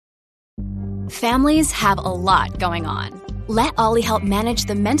Families have a lot going on. Let Ollie help manage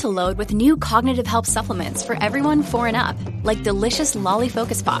the mental load with new cognitive help supplements for everyone 4 and up, like delicious Lolly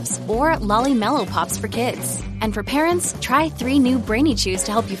Focus Pops or Lolly Mellow Pops for kids. And for parents, try 3 new Brainy Chews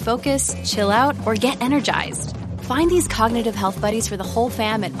to help you focus, chill out, or get energized. Find these cognitive health buddies for the whole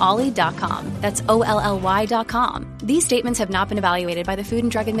fam at ollie.com. That's OLLY.com. These statements have not been evaluated by the Food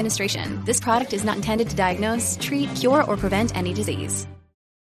and Drug Administration. This product is not intended to diagnose, treat, cure, or prevent any disease.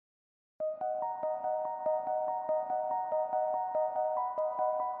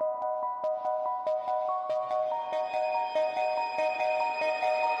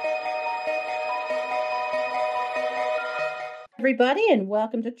 Everybody, and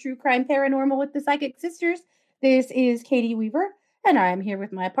welcome to True Crime Paranormal with the Psychic Sisters. This is Katie Weaver, and I am here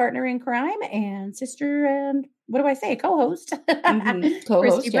with my partner in crime and sister and co-host, Co-host,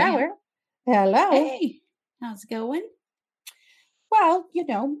 Christy Brower. Hello. Hey, how's it going? Well,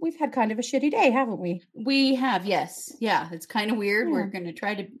 we've had kind of a shitty day, haven't we? We have, yes. Yeah, it's kind of weird. Yeah. We're going to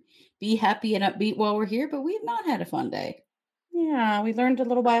try to be happy and upbeat while we're here, but we've not had a fun day. Yeah, we learned a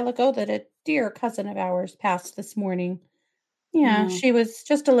little while ago that a dear cousin of ours passed this morning. Yeah, she was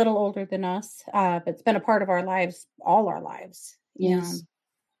just a little older than us, but it's been a part of our lives, all our lives. Yes.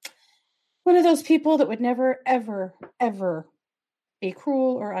 One of those people that would never, ever, ever be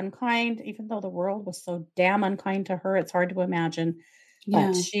cruel or unkind, even though the world was so damn unkind to her. It's hard to imagine. Yeah.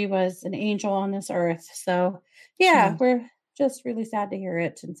 But she was an angel on this earth. So, we're just really sad to hear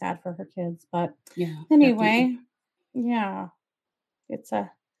it and sad for her kids. But anyway, definitely.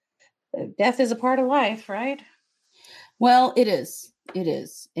 Death is a part of life, right? Well, it is. It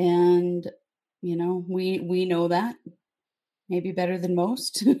is. And, we know that maybe better than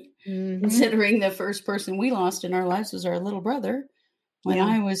most, considering the first person we lost in our lives was our little brother when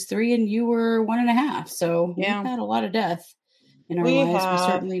I was 3 and you were 1.5. So we've had a lot of death in our lives.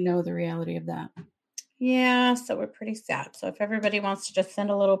 We certainly know the reality of that. Yeah. So we're pretty sad. So if everybody wants to just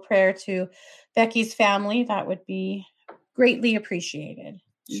send a little prayer to Becky's family, that would be greatly appreciated.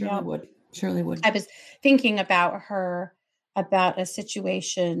 Surely would. I was thinking about her, about a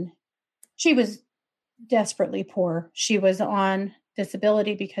situation. She was desperately poor. She was on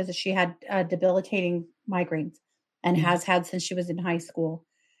disability because she had debilitating migraines and has had since she was in high school,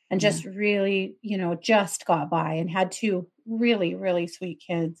 and just really, just got by and had 2 really, really sweet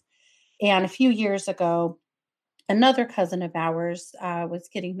kids. And a few years ago, another cousin of ours was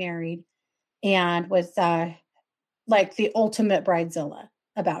getting married and was like the ultimate bridezilla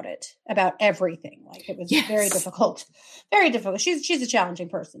about it, about everything. Like it was very difficult. She's a challenging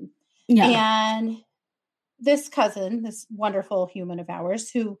person. Yeah. And this cousin, this wonderful human of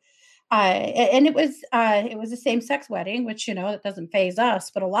ours who, and it was a same-sex wedding, which, it doesn't faze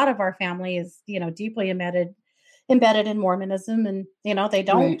us, but a lot of our family is, deeply embedded in Mormonism, and, they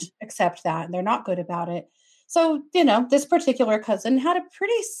don't accept that and they're not good about it. So, this particular cousin had a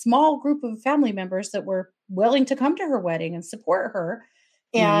pretty small group of family members that were willing to come to her wedding and support her.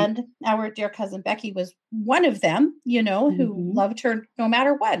 And our dear cousin Becky was one of them, who loved her no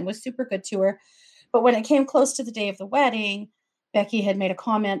matter what and was super good to her. But when it came close to the day of the wedding, Becky had made a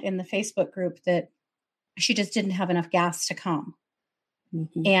comment in the Facebook group that she just didn't have enough gas to come.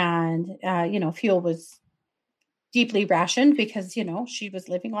 And, fuel was deeply rationed because, she was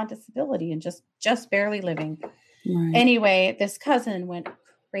living on disability and just barely living. Right. Anyway, this cousin went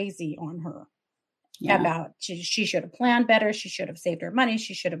crazy on her. About she should have planned better. She should have saved her money.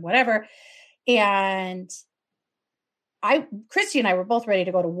 She should have whatever. And Christy and I were both ready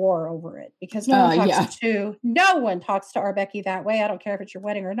to go to war over it because no one talks to our Becky that way. I don't care if it's your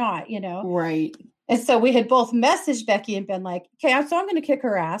wedding or not, Right. And so we had both messaged Becky and been like, okay, so I'm going to kick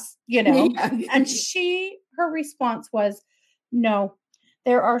her ass, And her response was, no,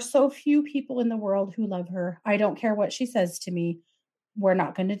 there are so few people in the world who love her. I don't care what she says to me. We're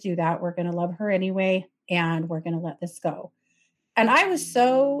not going to do that. We're going to love her anyway, and we're going to let this go. And I was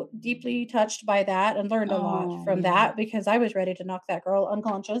so deeply touched by that and learned a lot from that because I was ready to knock that girl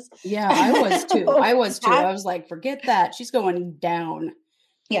unconscious. Yeah, I was too. I was like, forget that. She's going down.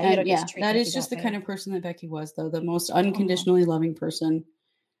 Yeah, that is just the kind of person that Becky was, though. The most unconditionally loving person.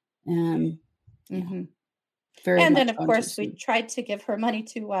 Very and then, of course, we tried to give her money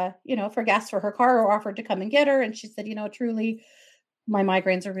to, for gas for her car, or offered to come and get her. And she said, truly, my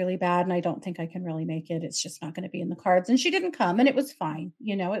migraines are really bad and I don't think I can really make it. It's just not going to be in the cards. And she didn't come, and it was fine.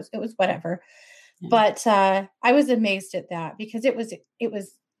 It was whatever. Yeah. But I was amazed at that because it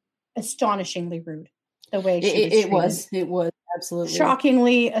was astonishingly rude the way she was treated. It was absolutely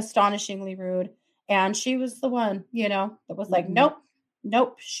shockingly, astonishingly rude. And she was the one, that was like, nope.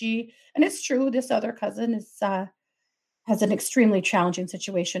 And it's true. This other cousin is has an extremely challenging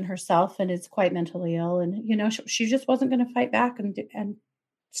situation herself and is quite mentally ill. And, she just wasn't going to fight back and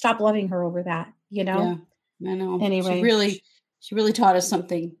stop loving her over that, Yeah, I know. Anyway. She really taught us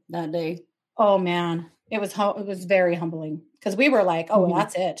something that day. Oh man, it was very humbling because we were like, oh,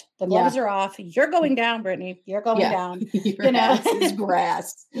 that's it. The gloves are off. You're going down, Brittany. You're going down. Your ass is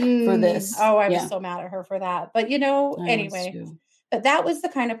grass for this. Oh, I was so mad at her for that. But anyway, too. But that was the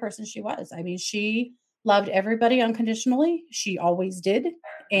kind of person she was. I mean, she loved everybody unconditionally. She always did.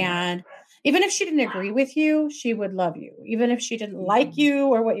 And even if she didn't agree with you, she would love you. Even if she didn't like you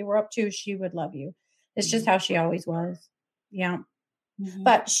or what you were up to, she would love you. It's just how she always was. Yeah.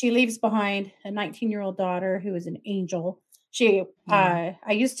 But she leaves behind a 19-year-old daughter who is an angel. I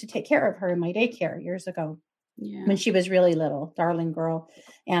used to take care of her in my daycare years ago when she was really little, darling girl,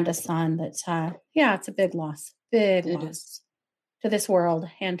 and a son that's, it's a big loss, loss to this world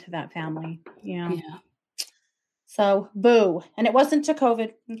and to that family. Yeah. So boo. And it wasn't to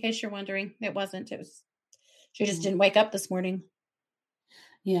COVID, in case you're wondering. It wasn't. She just didn't wake up this morning.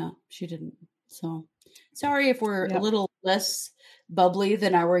 Yeah, she didn't. So sorry if we're a little less bubbly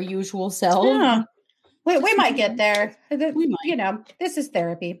than our usual selves. Yeah. We might get there. We might. This is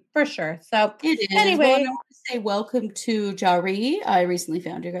therapy for sure. So it is. Anyway, well, I want to say welcome to Jari. I recently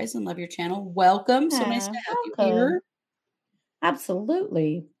found you guys and love your channel. Welcome. So nice to have you here.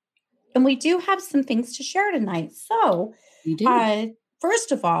 Absolutely. And we do have some things to share tonight. So you do.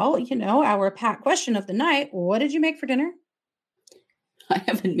 First of all, our pat question of the night, what did you make for dinner? I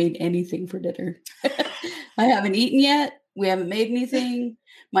haven't made anything for dinner. I haven't eaten yet. We haven't made anything.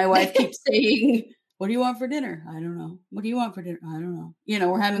 My wife keeps saying, what do you want for dinner? I don't know. What do you want for dinner? I don't know.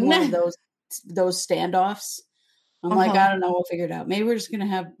 We're having one of those standoffs. I'm like, I don't know. We'll figure it out. Maybe we're just going to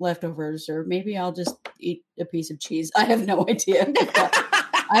have leftovers, or maybe I'll just eat a piece of cheese. I have no idea.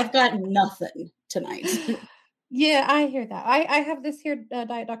 I've got nothing tonight. Yeah, I hear that. I have this here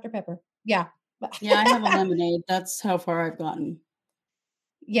Diet Dr. Pepper. Yeah. Yeah, I have a lemonade. That's how far I've gotten.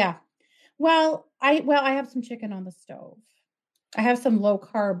 Yeah. Well, I have some chicken on the stove. I have some low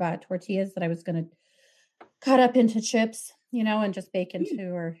carb tortillas that I was going to cut up into chips, and just bake into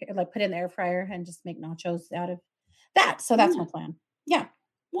or like put in the air fryer and just make nachos out of that. So that's my plan. Yeah.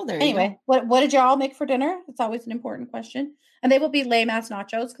 Well, there you go. What did y'all make for dinner? It's always an important question. And they will be lame ass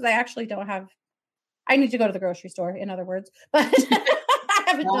nachos because I actually don't have. I need to go to the grocery store, in other words, but I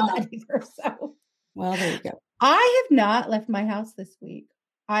haven't done that either. So, well, there you go. I have not left my house this week.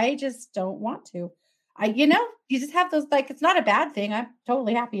 I just don't want to. You just have those, like, it's not a bad thing. I'm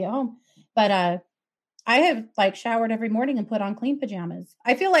totally happy at home, but I have like showered every morning and put on clean pajamas.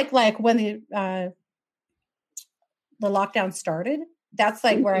 I feel like when the lockdown started, that's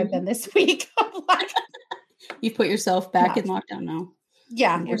like where I've been this week. You put yourself back in lockdown now.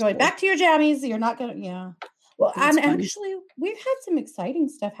 Yeah, you're going back to your jammies. You're not going to, yeah. Well, and actually, we've had some exciting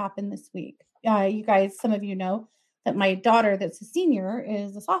stuff happen this week. You guys, some of you know that my daughter that's a senior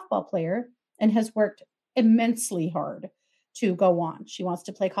is a softball player and has worked immensely hard to go on. She wants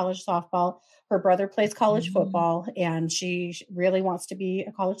to play college softball. Her brother plays college football, and she really wants to be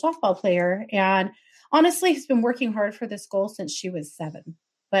a college softball player. And honestly, has been working hard for this goal since she was 7.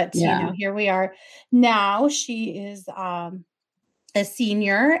 But, here we are. Now she is a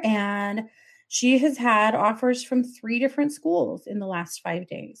senior, and she has had offers from 3 different schools in the last 5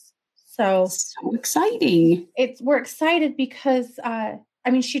 days. So exciting. We're excited because,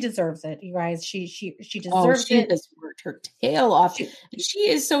 she deserves it, you guys. She deserves it. She has worked her tail off. She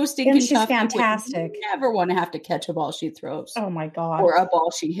is so stinking and she's tough. fantastic. You never want to have to catch a ball she throws. Oh my God. Or a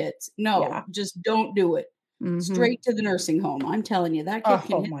ball she hits. No, just don't do it. Straight to the nursing home. I'm telling you, that kid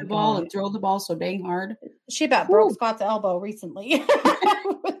can hit the ball and throw the ball so dang hard. She about broke Scott's elbow recently.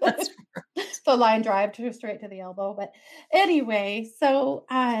 That's right. The line drive straight to the elbow. But anyway, so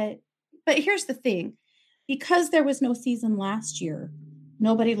but here's the thing. Because there was no season last year,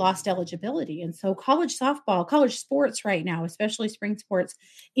 nobody lost eligibility. And so college softball, college sports right now, especially spring sports,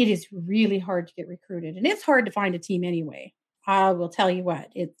 it is really hard to get recruited. And it's hard to find a team anyway. I will tell you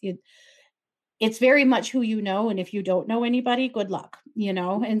what, it's very much who you know. And if you don't know anybody, good luck,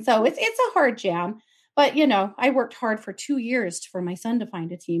 And so it's a hard jam. But, I worked hard for 2 years for my son to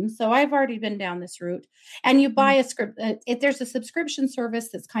find a team. So I've already been down this route. And you buy a script. There's a subscription service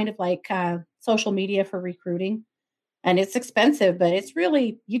that's kind of like social media for recruiting. And it's expensive, but it's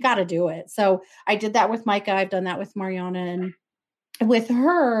really, you got to do it. So I did that with Micah. I've done that with Mariana. And with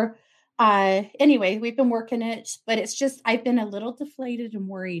her, anyway, we've been working it. But it's just, I've been a little deflated and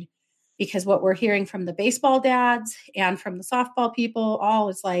worried. Because what we're hearing from the baseball dads and from the softball people all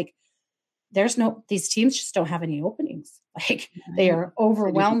is like, these teams just don't have any openings. Like they are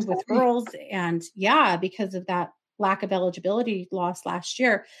overwhelmed with girls. And because of that lack of eligibility lost last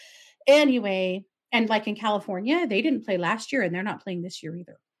year. Anyway, and like in California, they didn't play last year and they're not playing this year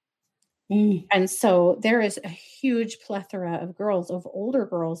either. And so there is a huge plethora of girls, of older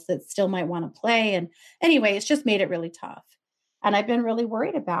girls that still might want to play. And anyway, it's just made it really tough. And I've been really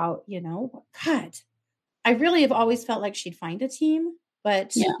worried about, God, I really have always felt like she'd find a team.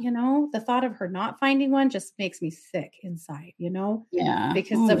 But, the thought of her not finding one just makes me sick inside,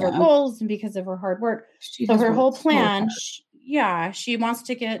 because of her goals and because of her hard work. So her whole plan, she wants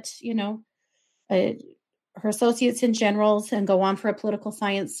to get, her associates in generals and go on for a political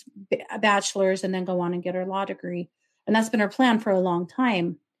science bachelor's and then go on and get her law degree. And that's been her plan for a long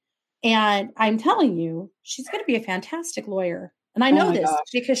time. And I'm telling you, she's going to be a fantastic lawyer. And I know this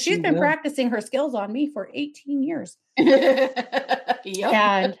because she's been practicing her skills on me for 18 years. Yep.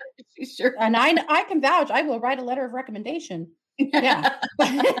 And, sure. and I can vouch, I will write a letter of recommendation. Yeah.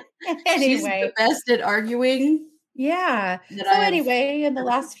 Anyway. She's the best at arguing. Yeah. So anyway, in the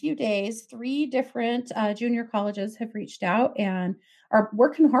last few days, 3 different junior colleges have reached out and are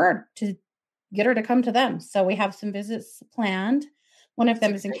working hard to get her to come to them. So we have some visits planned. One of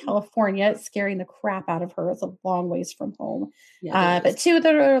them is in California. It's scaring the crap out of her. It's a long ways from home. But 2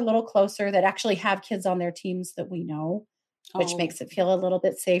 that are a little closer that actually have kids on their teams that we know, which makes it feel a little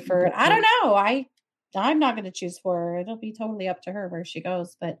bit safer. I don't know. I'm not going to choose for her. It'll be totally up to her where she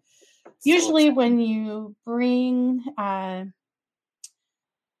goes. But usually when you bring,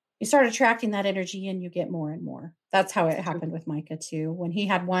 you start attracting that energy and you get more and more. That's how it happened with Micah too. When he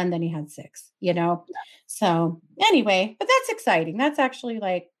had 1, then he had 6, So anyway, but that's exciting. That's actually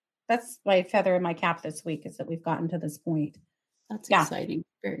that's my feather in my cap this week is that we've gotten to this point. That's exciting.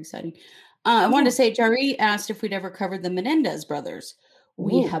 Very exciting. I wanted to say, Jari asked if we'd ever covered the Menendez brothers.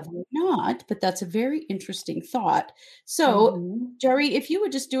 We have not, but that's a very interesting thought. So, Jari, if you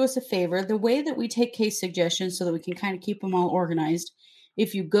would just do us a favor, the way that we take case suggestions so that we can kind of keep them all organized,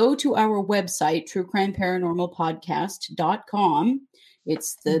 if you go to our website, truecrimeparanormalpodcast.com,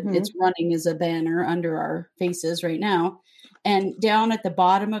 it's running as a banner under our faces right now. And down at the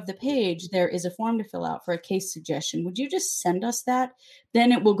bottom of the page, there is a form to fill out for a case suggestion. Would you just send us that?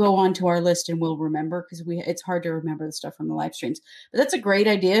 Then it will go onto our list and we'll remember because it's hard to remember the stuff from the live streams. But that's a great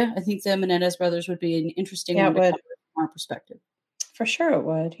idea. I think the Menendez brothers would be an interesting one to cover from our perspective. For sure it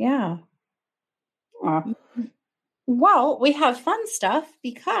would. Yeah. Well, we have fun stuff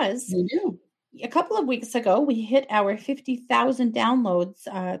because a couple of weeks ago, we hit our 50,000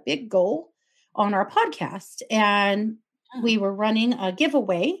 downloads big goal on our podcast. And we were running a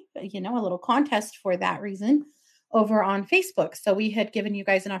giveaway, a little contest for that reason over on Facebook. So we had given you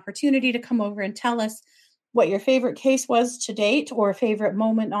guys an opportunity to come over and tell us what your favorite case was to date or favorite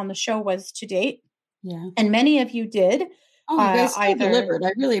moment on the show was to date. Yeah. And many of you did. Oh, you guys delivered.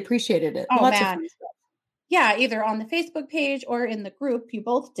 I really appreciated it. Oh, lots of fun stuff. Yeah, either on the Facebook page or in the group, you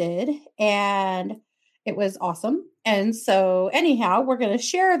both did. And it was awesome. And so anyhow, we're going to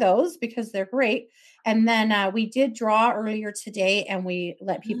share those because they're great. And then we did draw earlier today and we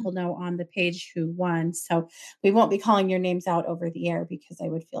let people know on the page who won. So we won't be calling your names out over the air because I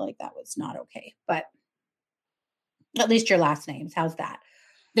would feel like that was not okay. But at least your last names. How's that?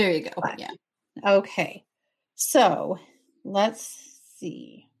 There you go. Yeah. Okay. So let's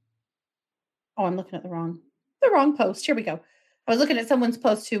see. Oh, I'm looking at the wrong post. Here we go. I was looking at someone's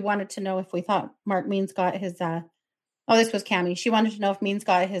post who wanted to know if we thought Mark Means got his, this was Cammie. She wanted to know if Means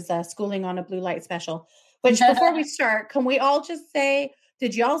got his schooling on a blue light special, which before we start, can we all just say,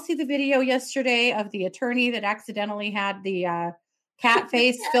 did y'all see the video yesterday of the attorney that accidentally had the cat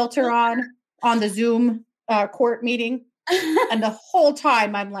face filter on the Zoom court meeting? And the whole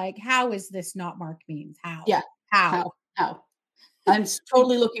time I'm like, how is this not Mark Means? How? Yeah. How? I'm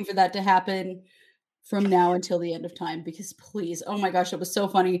totally looking for that to happen from now until the end of time because please, oh my gosh, it was so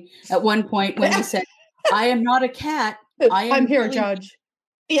funny at one point when he said, I am not a cat. I'm here, Judge.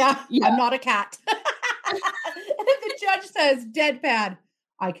 Yeah, I'm not a cat. And the judge says, deadpan,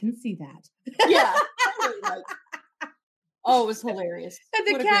 I can see that. Yeah. Oh, it was hilarious. And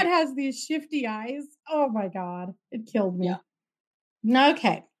the cat has these shifty eyes. Oh my God. It killed me. Yeah.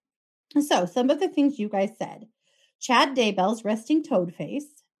 Okay. So some of the things you guys said. Chad Daybell's resting toad face.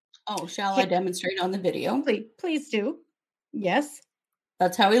 Oh, shall I demonstrate on the video? Please do. Yes.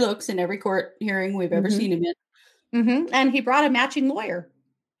 That's how he looks in every court hearing we've ever seen him in. And he brought a matching lawyer.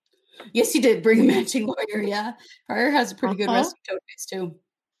 Yes, he did bring a matching lawyer. Yeah. Her has a pretty good resting toad face too.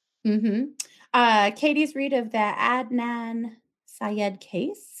 Katie's read of the Adnan Syed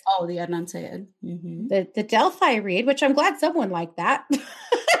case. Oh, the Adnan Syed. The Delphi read, which I'm glad someone liked that.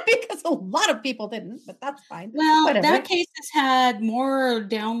 Because a lot of people didn't, but that's fine. Well, that case has had more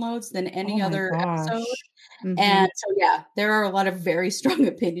downloads than any other episode. And so, yeah, there are a lot of very strong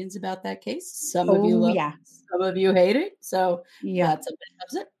opinions about that case. Some of you love it, some of you hate it. So that's a bit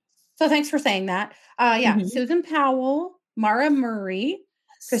of it. So thanks for saying that. Susan Powell, Mara Murray,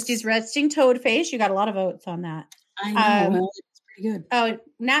 Christy's Resting Toadface. You got a lot of votes on that. I know. Well, it's pretty good. Oh,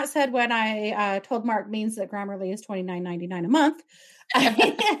 Nat said when I told Mark means that Grammarly is $29.99 a month.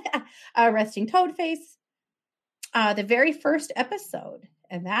 Resting Toadface. The very first episode,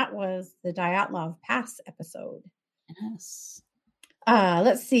 and that was the Dyatlov Pass episode. Yes.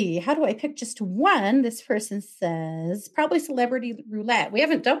 Let's see. How do I pick just one? This person says probably Celebrity Roulette. We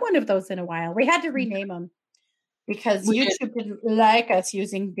haven't done one of those in a while. We had to rename them because YouTube didn't like us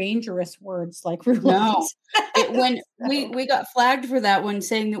using dangerous words like roulette. No. When we got flagged for that one,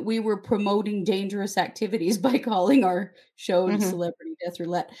 saying that we were promoting dangerous activities by calling our show Celebrity Death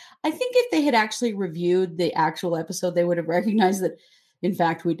Roulette. I think if they had actually reviewed the actual episode, they would have recognized that, in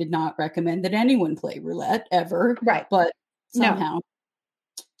fact, we did not recommend that anyone play roulette ever. Right. But somehow,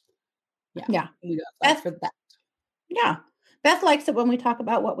 we got flagged for that. Yeah. Beth likes it when we talk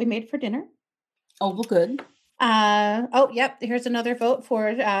about what we made for dinner. Oh, well, good. Here's another vote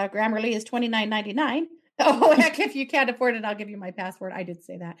for Grammarly is $29.99. Oh, heck, if you can't afford it, I'll give you my password. I did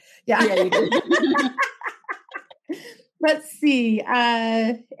say that. Yeah, you did. Let's see.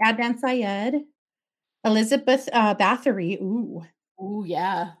 Adnan Syed, Elizabeth Bathory. Ooh,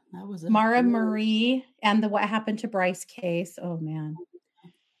 yeah. That was Mara Marie and the What Happened to Bryce case. Oh, man.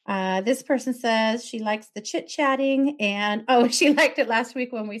 This person says she likes the chit-chatting, and she liked it last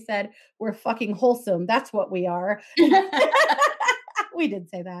week when we said we're fucking wholesome. That's what we are. We did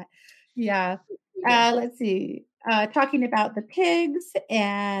say that. Yeah. Let's see. Talking about the pigs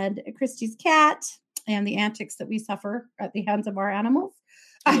and Christy's cat and the antics that we suffer at the hands of our animals.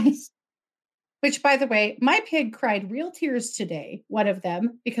 Which, by the way, my pig cried real tears today, one of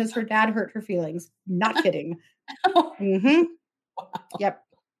them, because her dad hurt her feelings. Not kidding. Wow. Yep.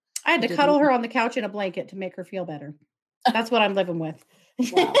 I had to cuddle her on the couch in a blanket to make her feel better. That's what I'm living with.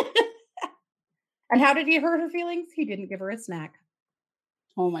 Wow. And how did he hurt her feelings? He didn't give her a snack.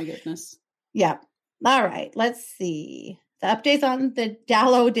 Oh, my goodness. Yeah. All right. Let's see. The updates on the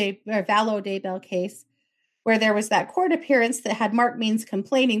Valo Daybell case, where there was that court appearance that had Mark Means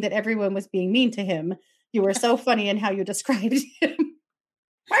complaining that everyone was being mean to him. You were so funny in how you described him.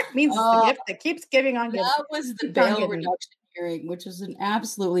 Mark Means is the gift that keeps giving on giving. That was the bail reduction hearing, which was an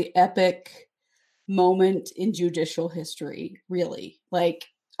absolutely epic moment in judicial history, really. Like,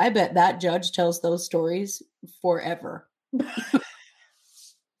 I bet that judge tells those stories forever.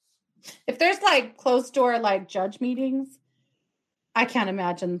 If there's like closed door like judge meetings, I can't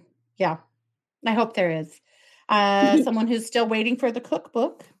imagine. Yeah, I hope there is. Someone who's still waiting for the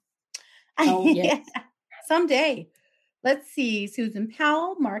cookbook. Oh, yes. Someday. Let's see. Susan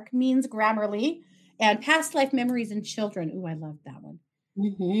Powell, Mark Means Grammarly, and Past Life Memories in Children. Ooh, I love that one.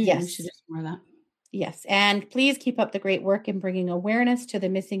 Yes. We should just more of that. Yes. And please keep up the great work in bringing awareness to the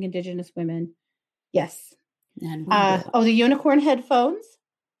missing Indigenous women. Yes. And the unicorn headphones.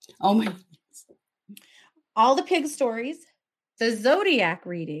 Oh, my goodness. All the pig stories. The Zodiac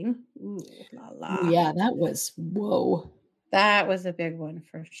reading. Ooh, la la. Yeah, that was, whoa. That was a big one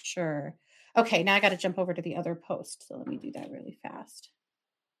for sure. Okay, now I got to jump over to the other post. So let me do that really fast.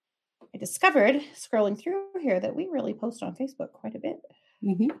 I discovered, scrolling through here, that we really post on Facebook quite a bit.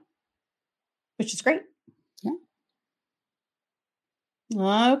 Which is great. Yeah.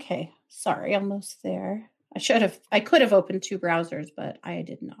 Okay. Sorry, almost there. I could have opened two browsers, but I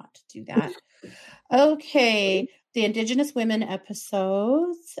did not do that. Okay. The Indigenous women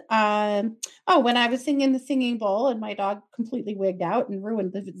episodes. When I was singing the singing bowl and my dog completely wigged out and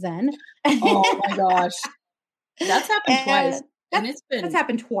ruined the zen. Oh my gosh. That's happened twice. That's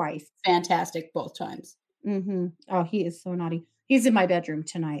happened twice. Fantastic both times. Oh, he is so naughty. He's in my bedroom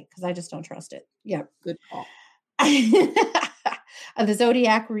tonight because I just don't trust it. Yep. Good call. The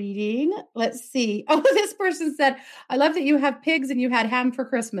Zodiac reading. Let's see. Oh, this person said, I love that you have pigs and you had ham for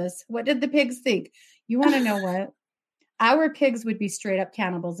Christmas. What did the pigs think? You want to know what? Our pigs would be straight up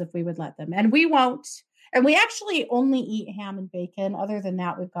cannibals if we would let them. And we won't. And we actually only eat ham and bacon. Other than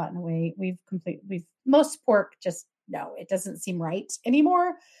that, we've gotten away. Most pork just, no, it doesn't seem right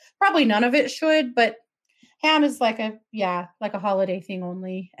anymore. Probably none of it should, but ham is like a holiday thing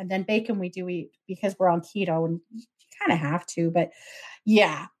only. And then bacon we do eat because we're on keto and you kind of have to. But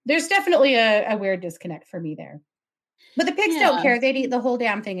yeah, there's definitely a weird disconnect for me there. But the pigs don't care. They'd eat the whole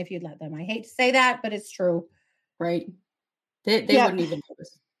damn thing if you'd let them. I hate to say that, but it's true. Right. They wouldn't even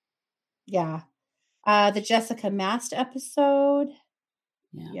notice. Yeah. The Jessica Mast episode.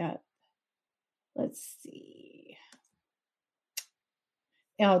 Yeah. Let's see.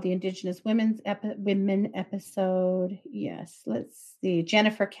 the Indigenous women episode. Yes. Let's see.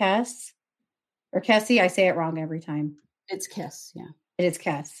 Jennifer Kess or Kessie. I say it wrong every time. It's Kess. Yeah. It is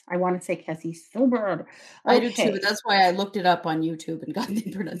Kess. I want to say Kessie so bad. Okay. I do too, but that's why I looked it up on YouTube and got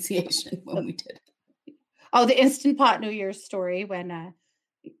the pronunciation when we did. Oh, the Instant Pot New Year's story when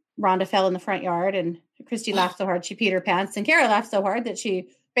Rhonda fell in the front yard and Christy laughed so hard she peed her pants, and Kara laughed so hard that she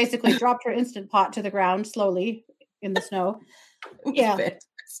basically dropped her Instant Pot to the ground slowly in the snow. Yeah.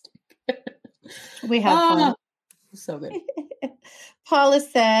 Fantastic. We have fun. So good. Paula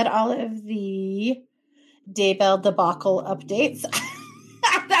said all of the Daybell debacle updates.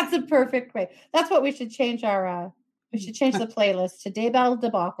 That's a perfect way. That's what we should change our we should change the playlist to Daybell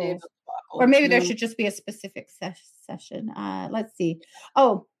debacles. Or maybe there should just be a specific session. Let's see.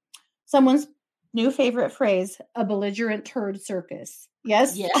 Oh, someone's new favorite phrase, a belligerent turd circus.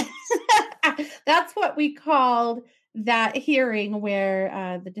 Yes. Yes. That's what we called that hearing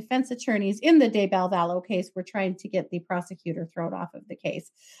where the defense attorneys in the Daybell Vallow case were trying to get the prosecutor thrown off of the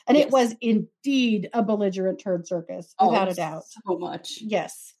case. And it was indeed a belligerent turd circus, without a doubt. So much.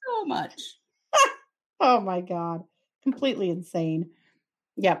 Yes. So much. Oh my God. Completely insane.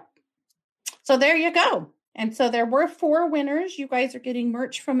 Yep. So there you go. And so there were 4 winners. You guys are getting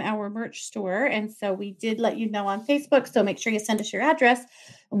merch from our merch store. And so we did let you know on Facebook. So make sure you send us your address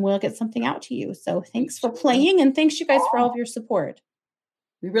and we'll get something out to you. So thanks for playing and thanks you guys for all of your support.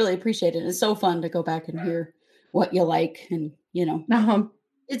 We really appreciate it. It's so fun to go back and hear what you like. And,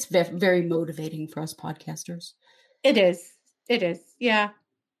 it's very motivating for us podcasters. It is. It is. Yeah.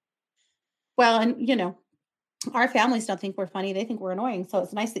 Well, and, our families don't think we're funny. They think we're annoying. So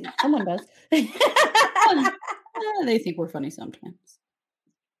it's nice that someone does. They think we're funny sometimes.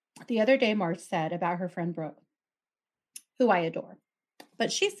 The other day, Marge said about her friend Brooke, who I adore.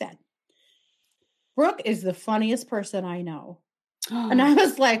 But she said, Brooke is the funniest person I know. And I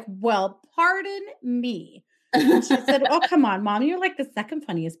was like, well, pardon me. And she said, oh, come on, Mom. You're like the second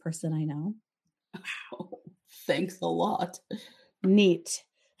funniest person I know. Wow. Thanks a lot. Neat.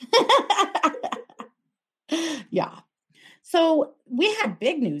 Yeah. So we had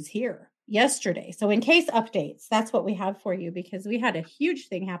big news here yesterday. So in case updates, that's what we have for you because we had a huge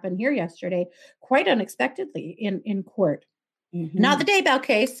thing happen here yesterday, quite unexpectedly in court. Mm-hmm. Not the Daybell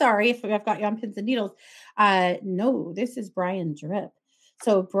case. Sorry if I've got you on pins and needles. No, this is Brian Drip.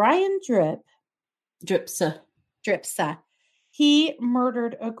 So Brian Dripsa, he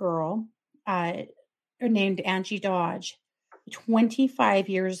murdered a girl named Angie Dodge 25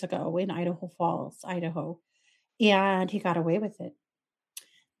 years ago in Idaho Falls, Idaho. And he got away with it.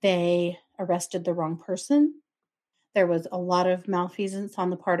 They arrested the wrong person. There was a lot of malfeasance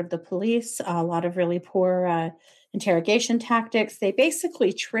on the part of the police, a lot of really poor interrogation tactics. They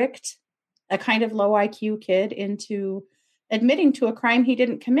basically tricked a kind of low IQ kid into admitting to a crime he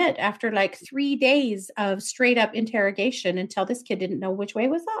didn't commit after like 3 days of straight up interrogation until this kid didn't know which way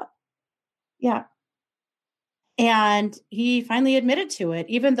was up. Yeah. And he finally admitted to it,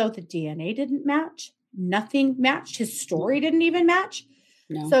 even though the DNA didn't match. Nothing matched. His story didn't even match.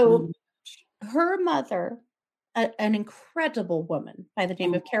 No. So her mother, an incredible woman by the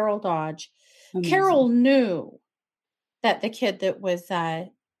name of Carol Dodge, amazing. Carol knew that the kid that was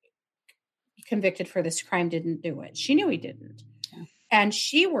convicted for this crime didn't do it. She knew he didn't. Yeah. And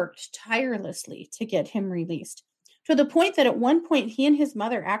she worked tirelessly to get him released, to the point that at one point he and his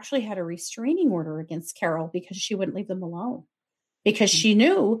mother actually had a restraining order against Carol because she wouldn't leave them alone, because she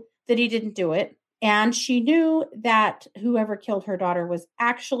knew that he didn't do it. And she knew that whoever killed her daughter was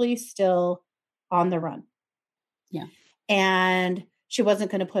actually still on the run. Yeah. And she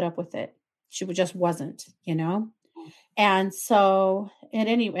wasn't going to put up with it. She just wasn't, And so,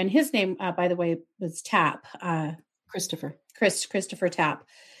 and his name, by the way, was Tapp. Christopher Tapp.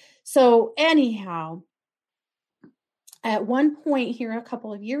 So anyhow, at one point here just a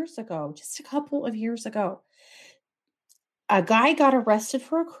couple of years ago, a guy got arrested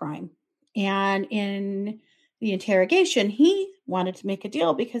for a crime. And in the interrogation, he wanted to make a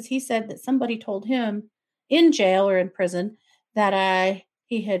deal because he said that somebody told him in jail or in prison that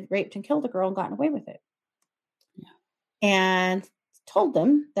he had raped and killed a girl and gotten away with it. Yeah. And told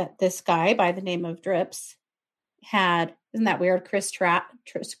them that this guy by the name of Drips had, isn't that weird? Chris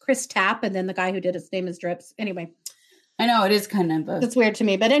Tapp, and then the guy who did his name is Drips. Anyway. I know, it is kind of it's weird to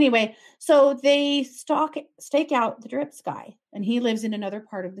me. But anyway, so they stake out the Drips guy, and he lives in another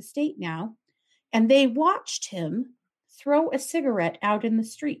part of the state now. And they watched him throw a cigarette out in the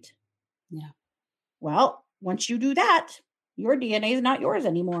street. Yeah. Well, once you do that, your DNA is not yours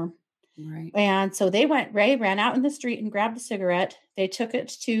anymore. Right. And so Ray ran out in the street and grabbed the cigarette. They took it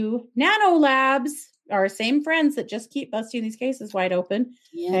to Nano Labs, our same friends that just keep busting these cases wide open.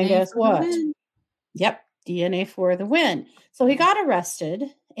 DNA and guess for the what? win. Yep, DNA for the win. So he got arrested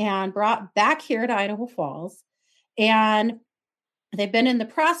and brought back here to Idaho Falls. And they've been in the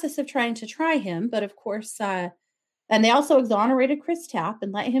process of trying to try him. But of course, and they also exonerated Chris Tapp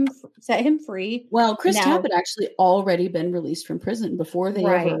and set him free. Well, Chris Tapp had actually already been released from prison before they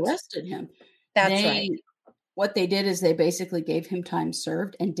ever arrested him. That's right. What they did is they basically gave him time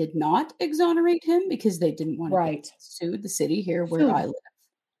served and did not exonerate him because they didn't want to get sued the city here where I live.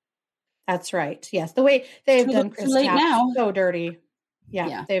 That's right. Yes. The way they've done Chris Tapp so dirty.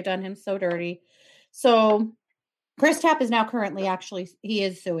 Yeah, they've done him so dirty. So Chris Tapp is now currently he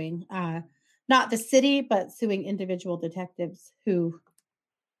is suing, not the city, but suing individual detectives who,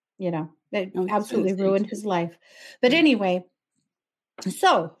 they absolutely ruined his life. But anyway,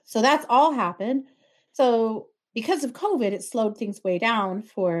 so that's all happened. So because of COVID, it slowed things way down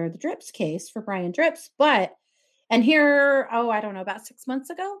for the Drips case for Brian Drips. And here, I don't know, about 6 months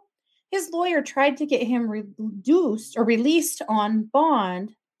ago, his lawyer tried to get him reduced or released on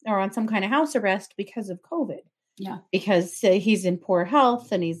bond or on some kind of house arrest because of COVID. Yeah. Because he's in poor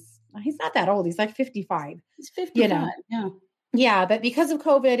health and he's not that old. He's like 55. He's 55. Yeah. Yeah. But because of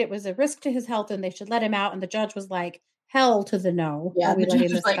COVID, it was a risk to his health and they should let him out. And the judge was like, hell to the no. Yeah. Are we letting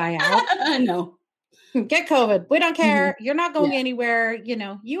this guy out? No. Get COVID. We don't care. You're not going anywhere.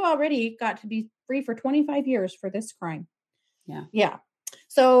 You already got to be free for 25 years for this crime. Yeah. Yeah.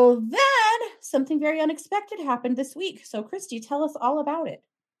 So then something very unexpected happened this week. So Christy, tell us all about it.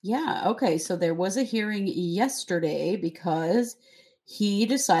 Yeah. Okay. So there was a hearing yesterday because he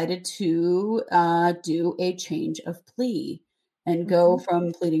decided to do a change of plea and go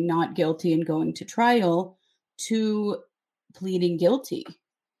from pleading not guilty and going to trial to pleading guilty.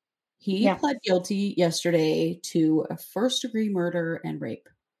 He pled guilty yesterday to a first-degree murder and rape.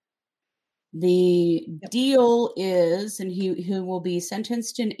 The deal is, and he will be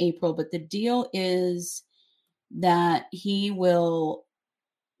sentenced in April, but the deal is that he will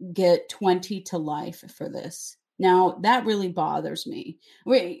get 20 to life for this. Now, that really bothers me.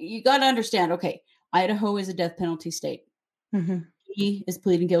 You got to understand, okay, Idaho is a death penalty state. He is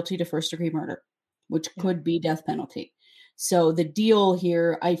pleading guilty to first-degree murder, which could be death penalty. So the deal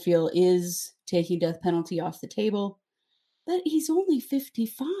here, I feel, is taking death penalty off the table. But he's only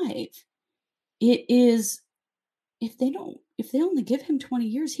 55. It is, if they only give him 20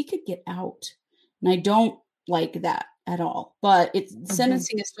 years, he could get out. And I don't like that at all. But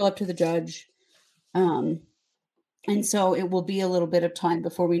sentencing is still up to the judge. And so it will be a little bit of time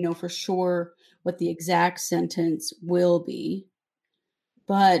before we know for sure what the exact sentence will be.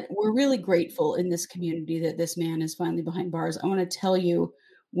 But we're really grateful in this community that this man is finally behind bars. I want to tell you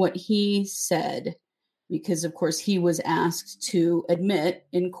what he said, because, of course, he was asked to admit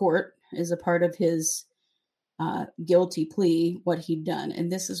in court as a part of his guilty plea what he'd done. And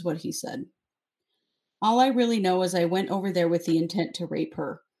this is what he said. All I really know is I went over there with the intent to rape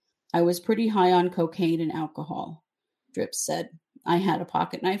her. I was pretty high on cocaine and alcohol, Drips said. I had a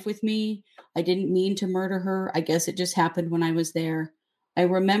pocket knife with me. I didn't mean to murder her. I guess it just happened when I was there. I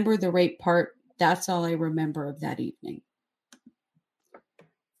remember the rape part. That's all I remember of that evening.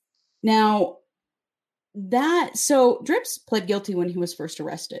 Now, so Drips pled guilty when he was first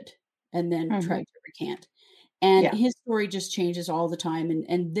arrested and then tried to recant. And his story just changes all the time.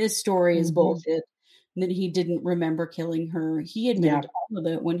 And this story is bullshit, that he didn't remember killing her. He admitted all of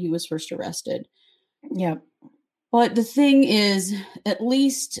it when he was first arrested. Yep. But the thing is, at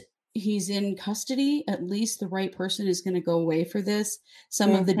least he's in custody. At least the right person is going to go away for this.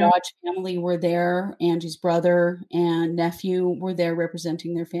 Some of the Dodge family were there. Angie's brother and nephew were there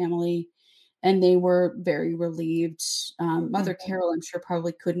representing their family. And they were very relieved. Mother Carol, I'm sure,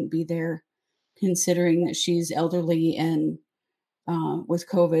 probably couldn't be there, considering that she's elderly and with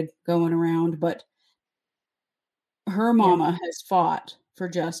COVID going around. But her mama has fought for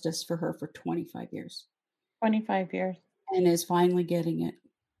justice for her for 25 years. 25 years. And is finally getting it.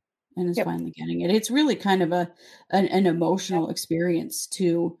 It's really kind of an emotional experience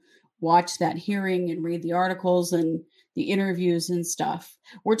to watch that hearing and read the articles and the interviews and stuff.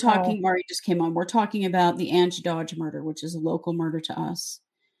 We're talking, Mari just came on, we're talking about the Angie Dodge murder, which is a local murder to us.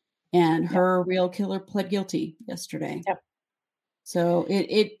 And her real killer pled guilty yesterday. Yep. So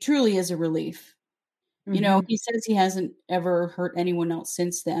it truly is a relief. He says he hasn't ever hurt anyone else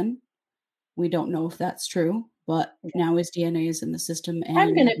since then. We don't know if that's true, but now his DNA is in the system. And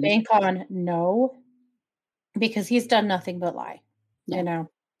I'm going to bank on no, because he's done nothing but lie. Yeah.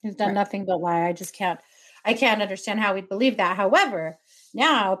 He's done nothing but lie. I can't understand how we'd believe that. However,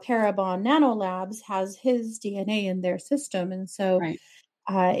 now Parabon Nanolabs has his DNA in their system. And so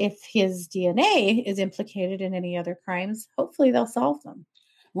if his DNA is implicated in any other crimes, hopefully they'll solve them.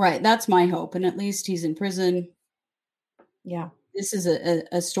 Right. That's my hope. And at least he's in prison. Yeah. This is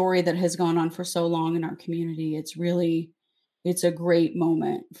a story that has gone on for so long in our community. It's a great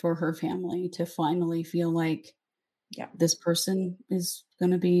moment for her family to finally feel like this person is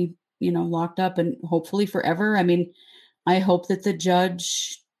going to be, locked up and hopefully forever. I mean, I hope that the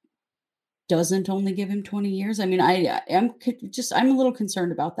judge doesn't only give him 20 years. I mean, I'm a little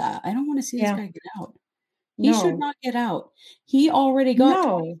concerned about that. I don't want to see this guy get out. He should not get out. He already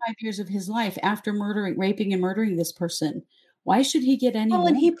got 25 years of his life after raping and murdering this person. Why should he get any more?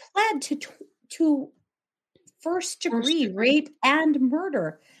 And he pled to first degree rape and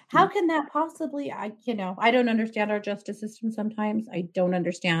murder. How can that possibly, I don't understand our justice system sometimes. I don't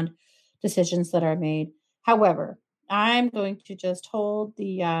understand decisions that are made. However, I'm going to just hold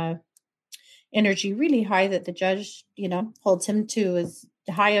the energy really high that the judge, holds him to as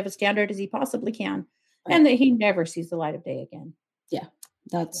high of a standard as he possibly can, and that he never sees the light of day again. Yeah,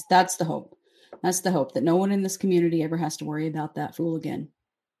 that's the hope. That's the hope, that no one in this community ever has to worry about that fool again.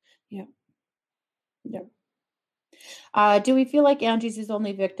 Yeah. Yep. Do we feel like Angie's his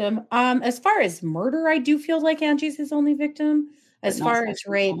only victim? As far as murder, I do feel like Angie's his only victim. As far as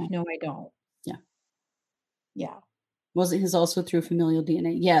rape, no, I don't. Yeah. Yeah. Was it his also through familial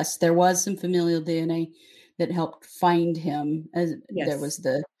DNA? Yes, there was some familial DNA that helped find him. There was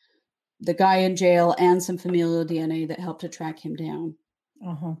the guy in jail and some familial DNA that helped to track him down.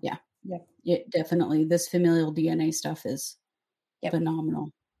 Uh-huh. Yeah. Yep. It definitely, this familial DNA stuff is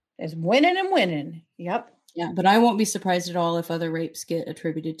phenomenal. It's winning and winning. Yep. Yeah, but I won't be surprised at all if other rapes get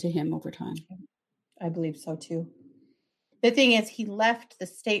attributed to him over time. I believe so too. The thing is, he left the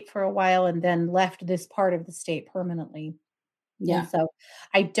state for a while and then left this part of the state permanently. Yeah. And so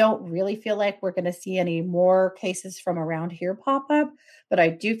I don't really feel like we're going to see any more cases from around here pop up, but I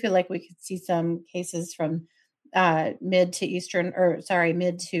do feel like we could see some cases from mid to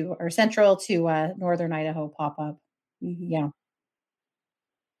central to northern Idaho pop up. Mm-hmm. Yeah.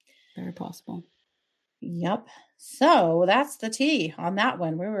 Very possible. Yep. So that's the tea on that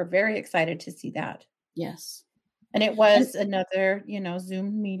one. We were very excited to see that. Yes. And it was another,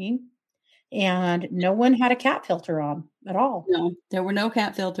 Zoom meeting, and no one had a cat filter on at all. No, there were no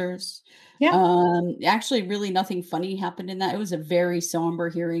cat filters. Yeah. Actually, really nothing funny happened in that. It was a very somber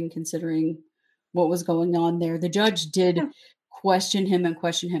hearing considering what was going on there. The judge did question him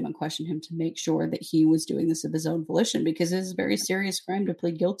to make sure that he was doing this of his own volition, because it is a very serious crime to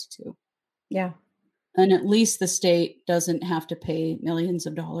plead guilty to. Yeah. And at least the state doesn't have to pay millions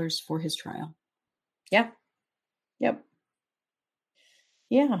of dollars for his trial. Yeah. Yep.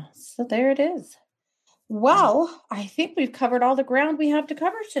 Yeah. So there it is. Well, I think we've covered all the ground we have to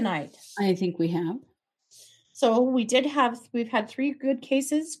cover tonight. I think we have. So we've had 3 great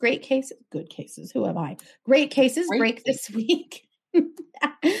cases. Who am I? Great cases break this week.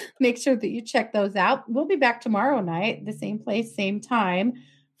 Make sure that you check those out. We'll be back tomorrow night, the same place, same time,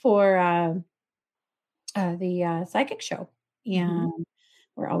 for the psychic show. And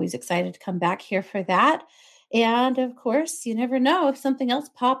we're always excited to come back here for that. And of course, you never know if something else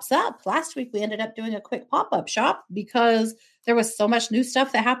pops up. Last week, we ended up doing a quick pop-up shop because there was so much new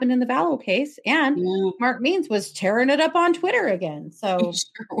stuff that happened in the Vallow case. And Mark Means was tearing it up on Twitter again. So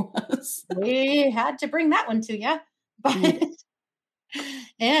we had to bring that one to you. But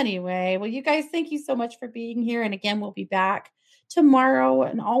anyway, well, you guys, thank you so much for being here. And again, we'll be back tomorrow.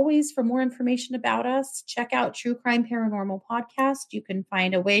 And always, for more information about us, check out True Crime Paranormal Podcast. You can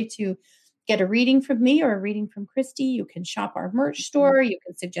find a way to get a reading from me or a reading from Christy. You can shop our merch store. You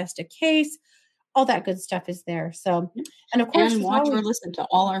can suggest a case. All that good stuff is there. So, and of course, watch or listen to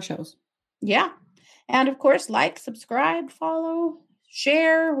all our shows. Yeah. And of course, like, subscribe, follow,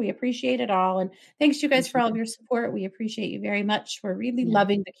 share. We appreciate it all. And thanks you guys for all of your support. We appreciate you very much. We're really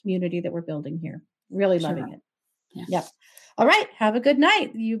loving the community that we're building here. Really loving it. Yeah. Yep. All right. Have a good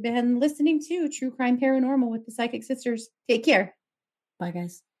night. You've been listening to True Crime Paranormal with the Psychic Sisters. Take care. Bye,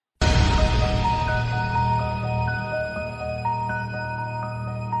 guys.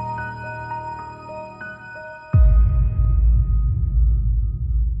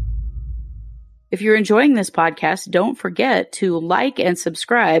 If you're enjoying this podcast, don't forget to like and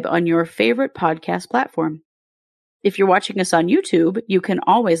subscribe on your favorite podcast platform. If you're watching us on YouTube, you can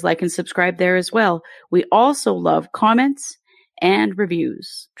always like and subscribe there as well. We also love comments and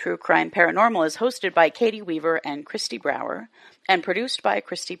reviews. True Crime Paranormal is hosted by Katie Weaver and Christy Brower, and produced by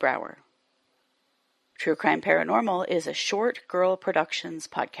Christy Brower. True Crime Paranormal is a Short Girl Productions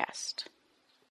podcast.